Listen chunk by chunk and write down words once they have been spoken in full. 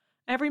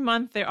Every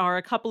month, there are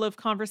a couple of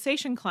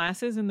conversation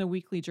classes in the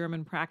weekly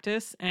German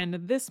practice. And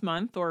this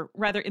month, or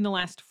rather in the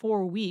last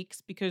 4 weeks,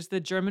 because the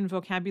German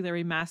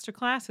Vocabulary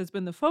Masterclass has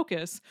been the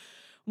focus,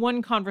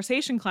 one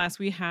conversation class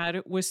we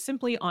had was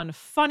simply on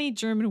funny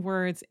German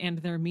words and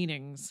their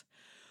meanings.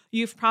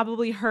 You've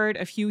probably heard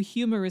a few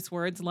humorous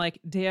words like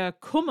der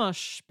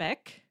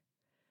Kummerspeck,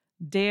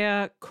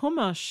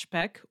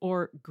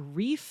 or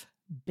grief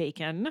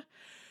bacon,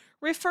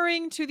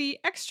 referring to the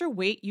extra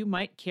weight you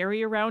might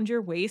carry around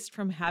your waist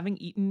from having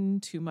eaten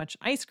too much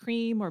ice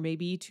cream or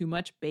maybe too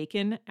much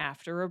bacon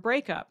after a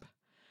breakup.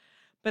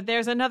 But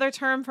there's another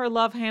term for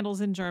love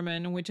handles in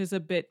German, which is a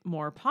bit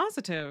more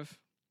positive.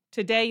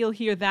 Today, you'll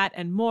hear that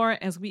and more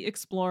as we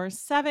explore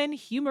 7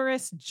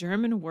 humorous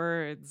German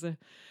words.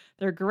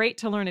 They're great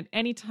to learn at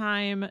any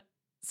time.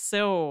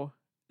 So,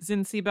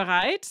 sind Sie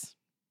bereit?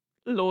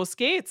 Los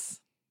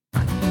geht's!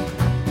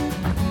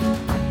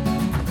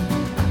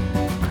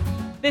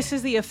 This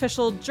is the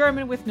official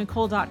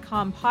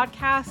GermanWithNicole.com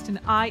podcast, and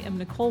I am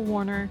Nicole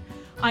Warner.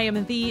 I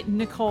am the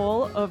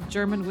Nicole of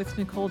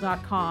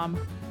GermanWithNicole.com,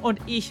 und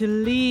ich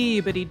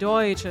liebe die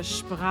deutsche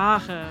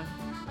Sprache.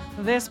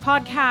 This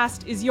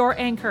podcast is your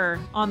anchor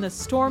on the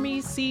stormy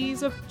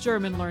seas of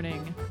German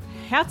learning.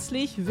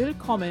 Herzlich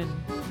willkommen.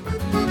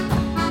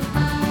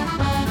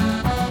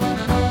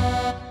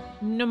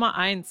 Nummer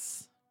 1.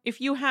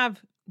 If you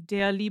have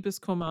der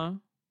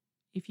Liebeskummer,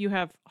 if you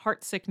have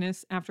heart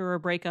sickness after a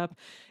breakup,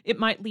 it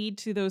might lead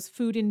to those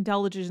food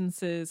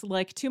indulgences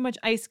like too much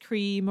ice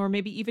cream or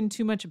maybe even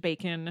too much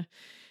bacon.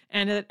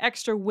 And that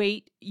extra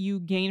weight you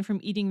gain from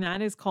eating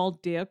that is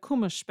called der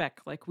Kummerspeck,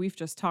 like we've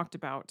just talked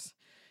about.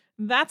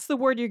 That's the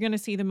word you're going to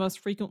see the most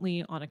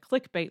frequently on a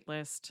clickbait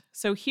list.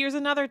 So here's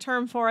another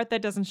term for it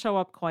that doesn't show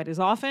up quite as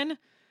often.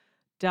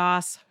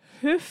 Das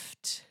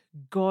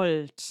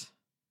Hüftgold.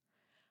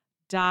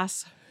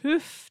 Das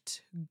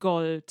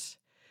Hüftgold.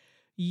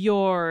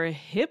 Your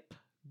hip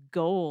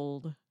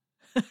gold.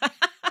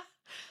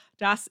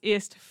 Das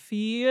ist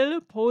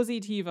viel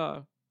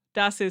positiver.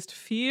 Das ist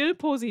viel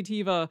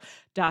positiver.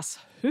 Das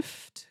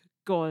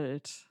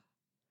Hüftgold.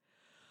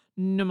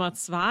 Nummer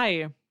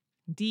 2.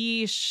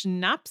 Die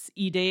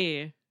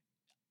Schnapsidee.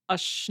 A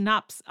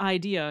Schnaps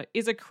idea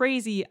is a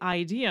crazy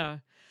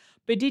idea.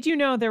 But did you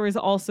know there is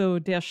also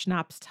der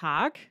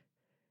Schnapstag?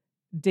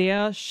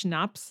 Der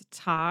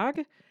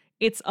Schnapstag.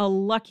 It's a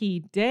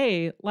lucky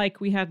day,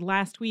 like we had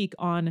last week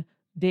on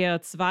der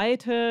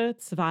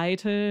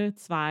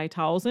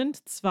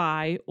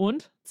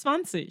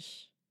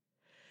 2.2.2022.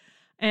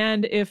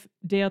 And if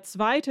der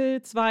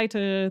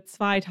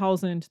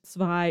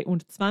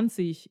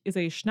 2.2.2022 is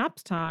a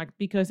Schnapstag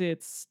because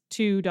it's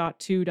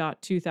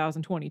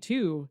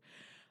 2.2.2022,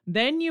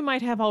 then you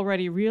might have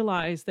already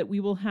realized that we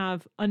will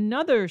have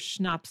another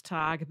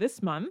Schnapstag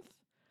this month,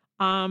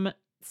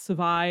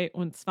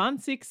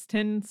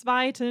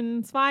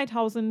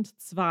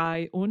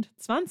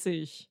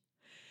 22.2.2022.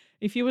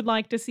 If you would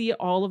like to see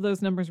all of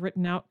those numbers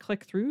written out,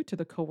 click through to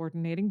the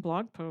coordinating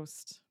blog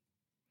post.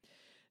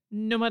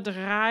 Nummer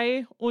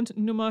 3 und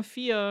Nummer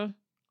 4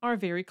 are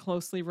very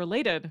closely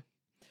related.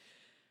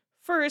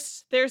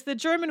 First, there's the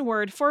German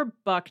word for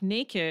buck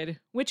naked,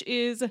 which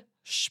is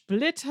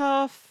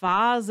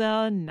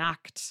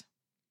splitterfasernackt.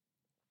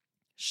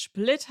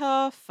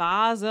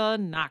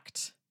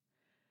 Splitterfasernackt.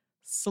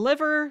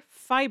 Sliver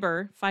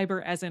fiber,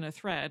 fiber as in a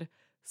thread,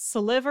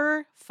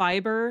 sliver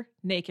fiber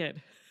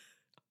naked.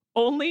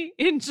 Only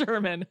in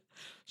German.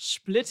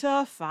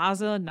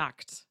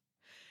 Splitterfasernackt.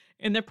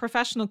 In the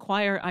professional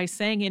choir I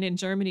sang in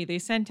Germany, they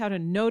sent out a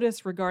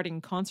notice regarding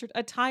concert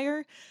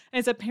attire,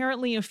 as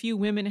apparently a few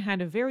women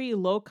had very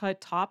low-cut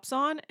tops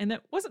on, and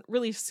that wasn't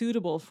really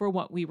suitable for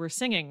what we were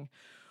singing.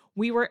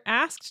 We were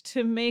asked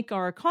to make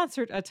our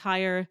concert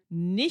attire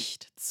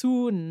nicht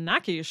zu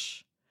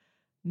nackig.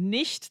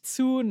 Nicht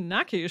zu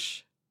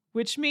nackig,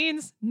 which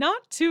means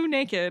not too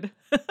naked.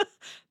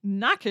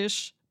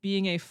 Nackig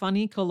being a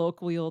funny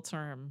colloquial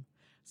term.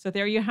 So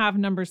there you have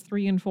numbers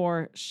 3 and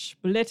 4.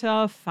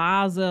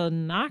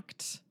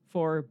 Splitterfasernackt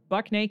for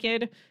buck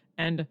naked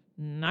and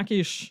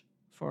nackig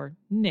for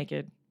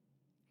naked.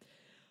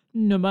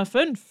 Nummer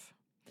 5.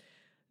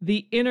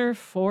 The inner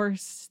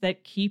force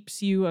that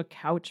keeps you a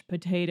couch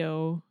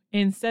potato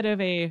instead of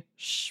a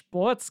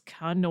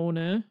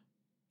Sportskanone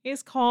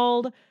is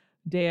called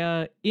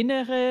der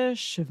innere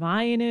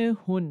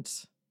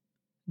Schweinehund.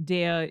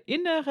 Der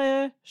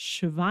innere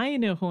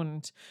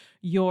Schweinehund.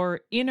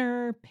 Your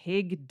inner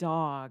pig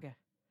dog.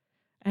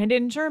 And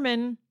in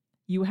German,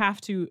 you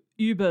have to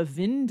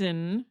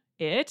überwinden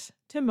it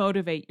to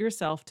motivate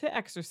yourself to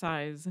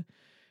exercise.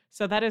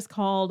 So that is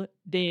called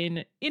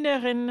den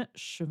inneren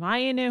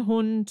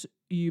Schweinehund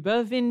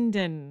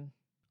überwinden.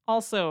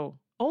 Also,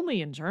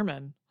 only in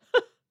German.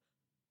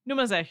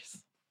 Nummer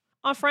 6.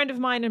 A friend of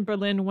mine in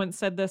Berlin once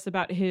said this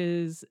about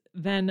his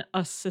then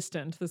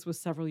assistant. This was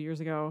several years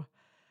ago.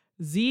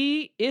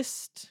 Sie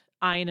ist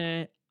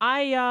eine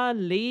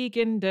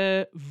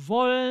eierlegende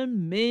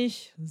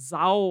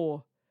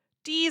Wollmilchsau.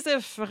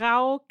 Diese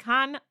Frau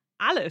kann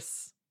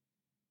alles.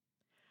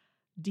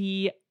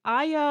 Die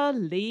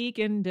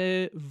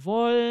eierlegende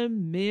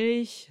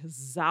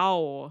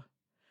Wollmilchsau.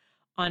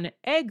 An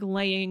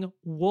egg-laying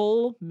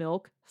wool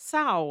milk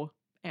sow,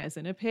 as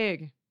in a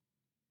pig.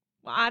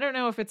 Well, I don't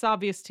know if it's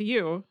obvious to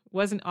you. It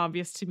wasn't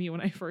obvious to me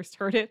when I first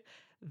heard it.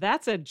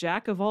 That's a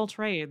jack of all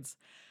trades.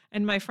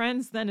 And my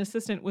friend's then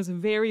assistant was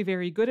very,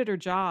 very good at her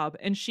job,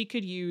 and she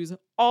could use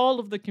all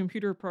of the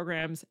computer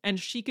programs, and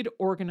she could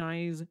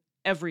organize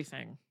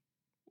everything.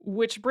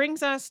 Which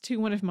brings us to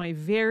one of my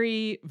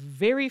very,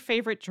 very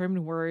favorite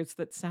German words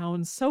that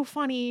sounds so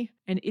funny,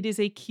 and it is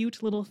a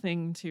cute little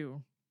thing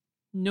too.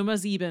 Nummer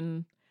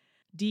 7.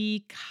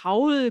 Die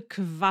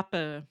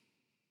Kaulquappe.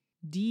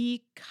 Die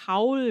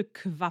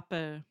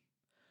Kaulquappe.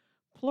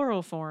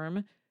 Plural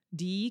form,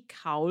 die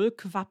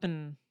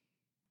Kaulquappen.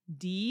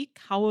 Die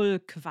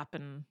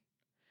Kaulquappen.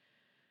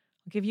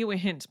 I'll give you a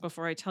hint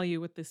before I tell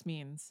you what this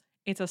means.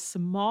 It's a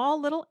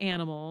small little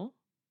animal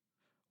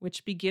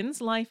which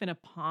begins life in a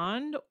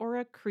pond or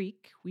a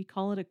creek. We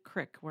call it a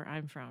crick where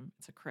I'm from.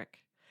 It's a crick.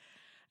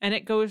 And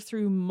it goes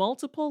through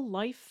multiple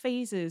life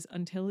phases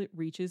until it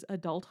reaches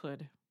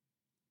adulthood.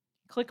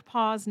 Click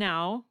pause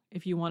now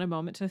if you want a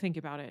moment to think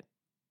about it.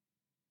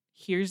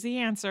 Here's the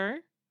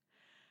answer.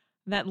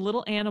 That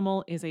little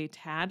animal is a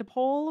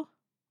tadpole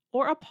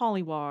or a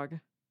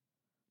pollywog.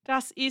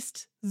 Das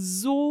ist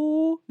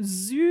so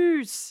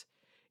süß.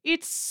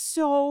 It's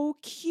so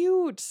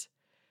cute.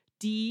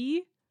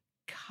 Die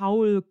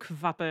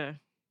Kaulquappe.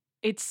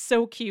 It's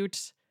so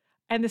cute.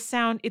 And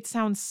it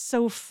sounds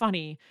so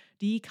funny.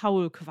 Die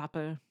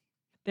Kaulquappe.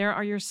 There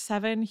are your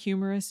 7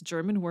 humorous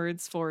German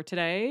words for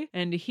today.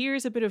 And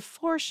here's a bit of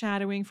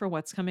foreshadowing for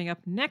what's coming up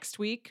next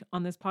week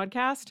on this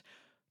podcast.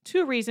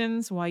 2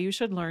 reasons why you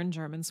should learn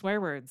German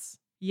swear words.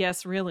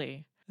 Yes,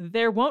 really.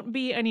 There won't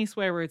be any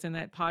swear words in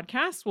that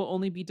podcast. We'll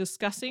only be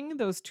discussing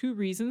those 2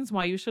 reasons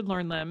why you should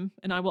learn them.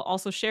 And I will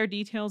also share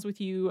details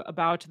with you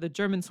about the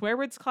German swear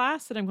words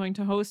class that I'm going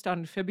to host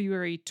on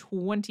February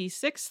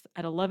 26th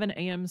at 11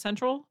 a.m.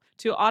 Central.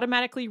 To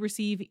automatically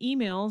receive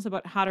emails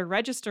about how to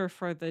register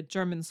for the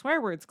German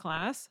swear words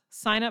class,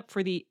 sign up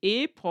for the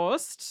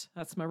E-Post,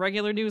 that's my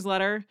regular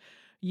newsletter,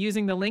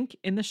 using the link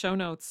in the show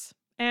notes.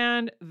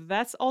 And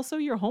that's also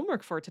your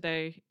homework for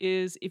today,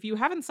 is if you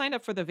haven't signed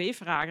up for the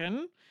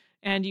W-Fragen,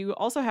 and you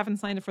also haven't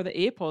signed up for the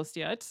E-Post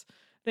yet,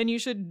 then you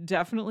should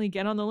definitely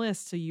get on the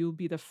list so you'll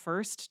be the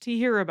first to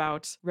hear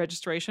about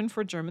registration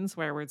for German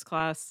swear words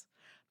class.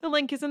 The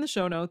link is in the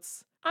show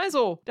notes.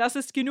 Also, das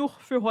ist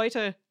genug für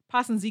heute.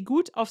 Passen Sie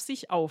gut auf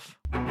sich auf.